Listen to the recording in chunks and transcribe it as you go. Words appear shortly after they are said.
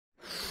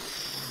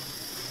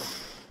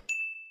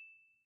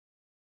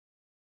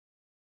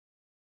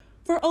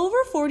For over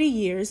 40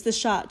 years, the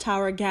Shot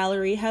Tower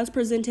Gallery has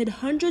presented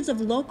hundreds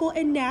of local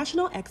and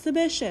national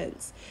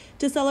exhibitions.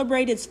 To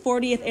celebrate its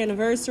 40th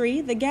anniversary,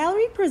 the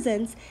gallery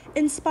presents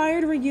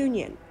Inspired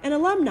Reunion, an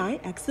alumni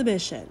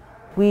exhibition.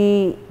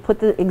 We put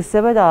the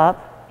exhibit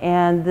up,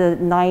 and the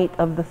night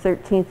of the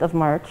 13th of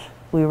March,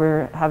 we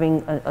were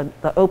having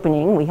the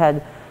opening. We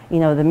had,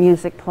 the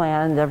music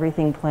planned,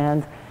 everything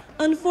planned.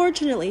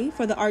 Unfortunately,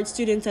 for the art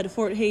students at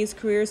Fort Hays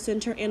Career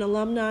Center and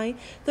alumni,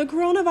 the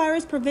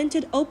coronavirus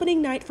prevented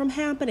opening night from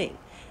happening.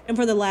 And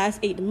for the last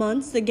 8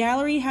 months, the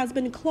gallery has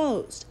been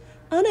closed,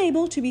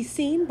 unable to be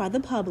seen by the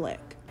public.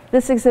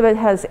 This exhibit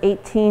has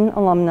 18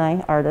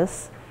 alumni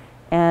artists,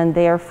 and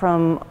they are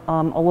from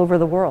all over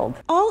the world.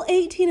 All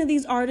 18 of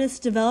these artists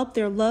developed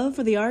their love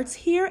for the arts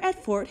here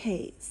at Fort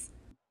Hays.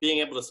 Being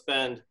able to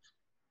spend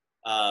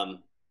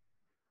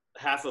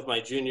half of my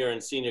junior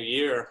and senior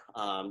year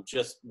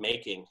just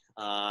making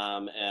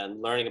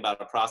and learning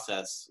about a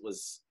process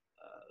was,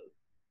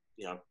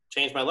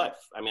 changed my life.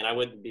 I mean, I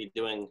wouldn't be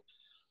doing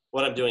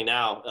what I'm doing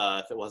now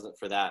if it wasn't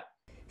for that.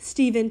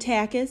 Stephen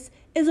Takis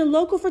is a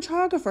local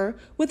photographer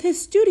with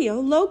his studio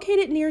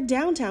located near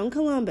downtown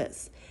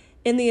Columbus.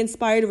 In the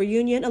Inspired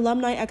Reunion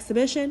alumni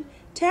exhibition,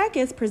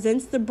 Takis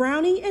presents the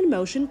Brownie in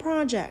Motion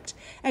project,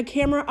 a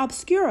camera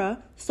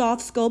obscura,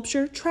 soft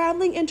sculpture,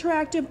 traveling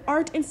interactive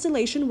art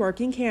installation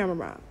working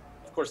camera.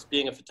 Of course,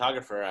 being a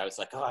photographer, I was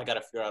like, I got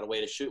to figure out a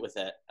way to shoot with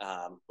it,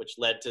 which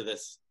led to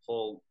this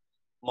whole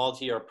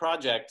multi-year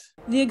project.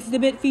 The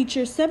exhibit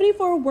features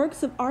 74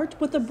 works of art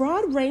with a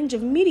broad range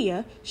of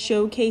media,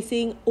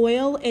 showcasing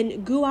oil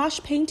and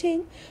gouache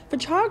painting,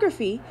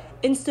 photography,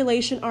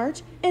 installation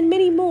art, and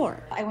many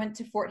more. I went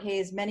to Fort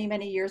Hays many,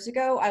 many years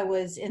ago. I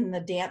was in the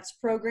dance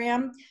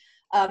program,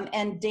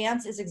 and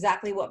dance is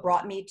exactly what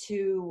brought me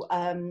to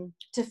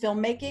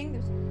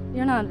filmmaking.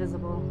 You're not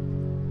invisible.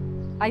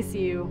 I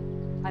see you.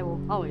 I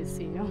will always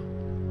see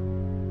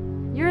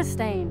you. You're a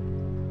stain.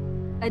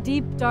 A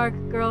deep, dark,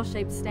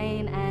 girl-shaped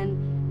stain,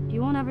 and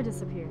you won't ever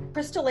disappear.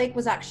 Crystal Lake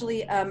was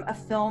actually a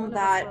film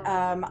that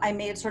I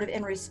made sort of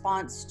in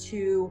response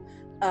to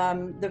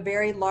the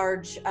very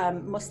large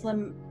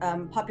Muslim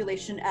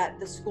population at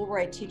the school where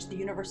I teach, the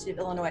University of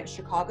Illinois at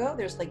Chicago.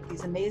 There's like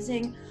these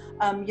amazing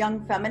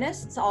young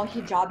feminists, all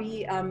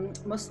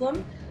hijabi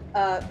Muslim,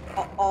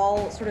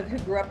 all sort of who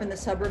grew up in the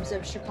suburbs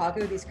of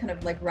Chicago, these kind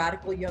of like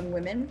radical young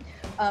women.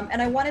 And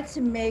I wanted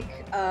to make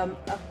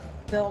a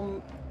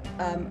film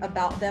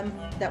about them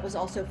that was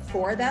also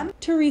for them.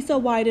 Teresa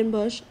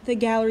Weidenbush, the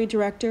gallery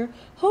director,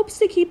 hopes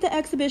to keep the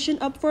exhibition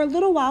up for a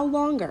little while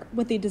longer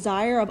with the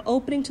desire of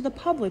opening to the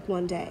public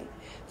one day.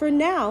 For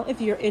now,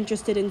 if you're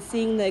interested in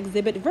seeing the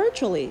exhibit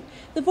virtually,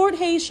 the Fort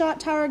Hays Shot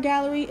Tower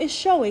Gallery is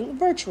showing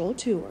virtual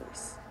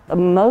tours.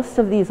 Most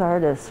of these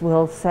artists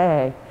will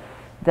say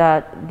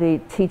that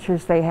the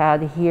teachers they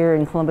had here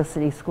in Columbus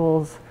City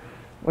Schools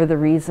were the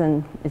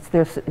reason,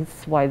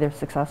 it's why they're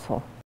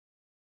successful.